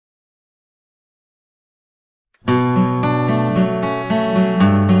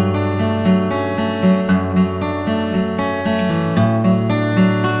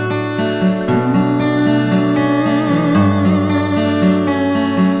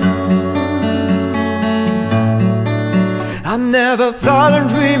never thought I'd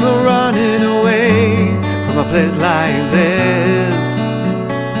dream of running away from a place like this.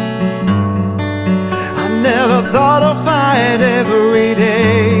 I never thought I'd fight every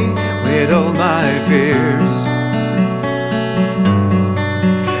day with all my fears.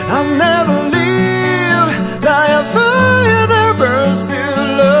 I never live like a fire that burns too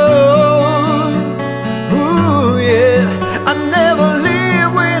low. Ooh, yeah. I never live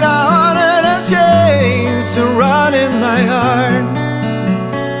without a chains to run in my heart.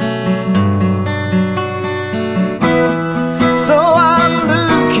 So I'm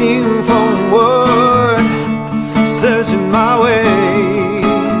looking forward, searching my way.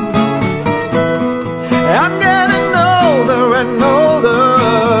 I'm getting older and older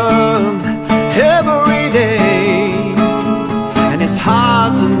every day, and it's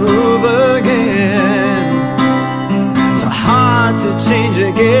hard to move again, so hard to change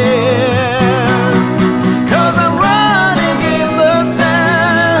again. 'Cause I'm running in the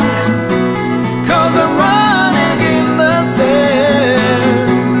sand, 'cause I'm running in the sand,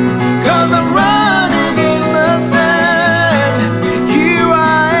 'cause I'm running in the sand. Here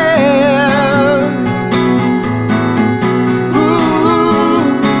I am. Ooh.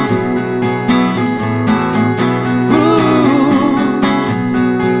 Ooh.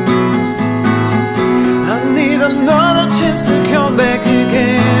 I need another chance to come back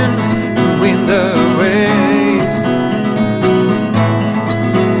again and win the race.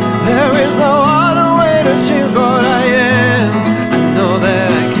 There is no other way to change what I am. I know that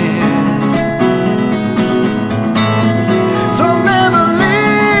I can't. So I'll never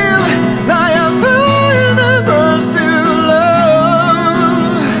live like a fire that burns too low.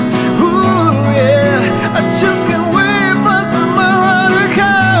 Ooh, yeah. I just can't wait for tomorrow to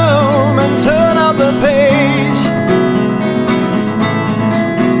come and turn out the page.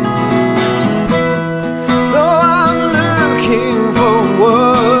 So I'm looking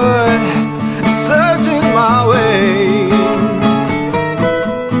forward, searching my way.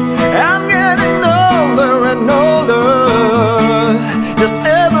 I'm getting older and older, just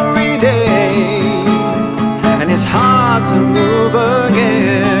every day, and it's hard to move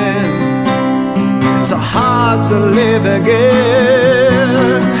again, so hard to live again.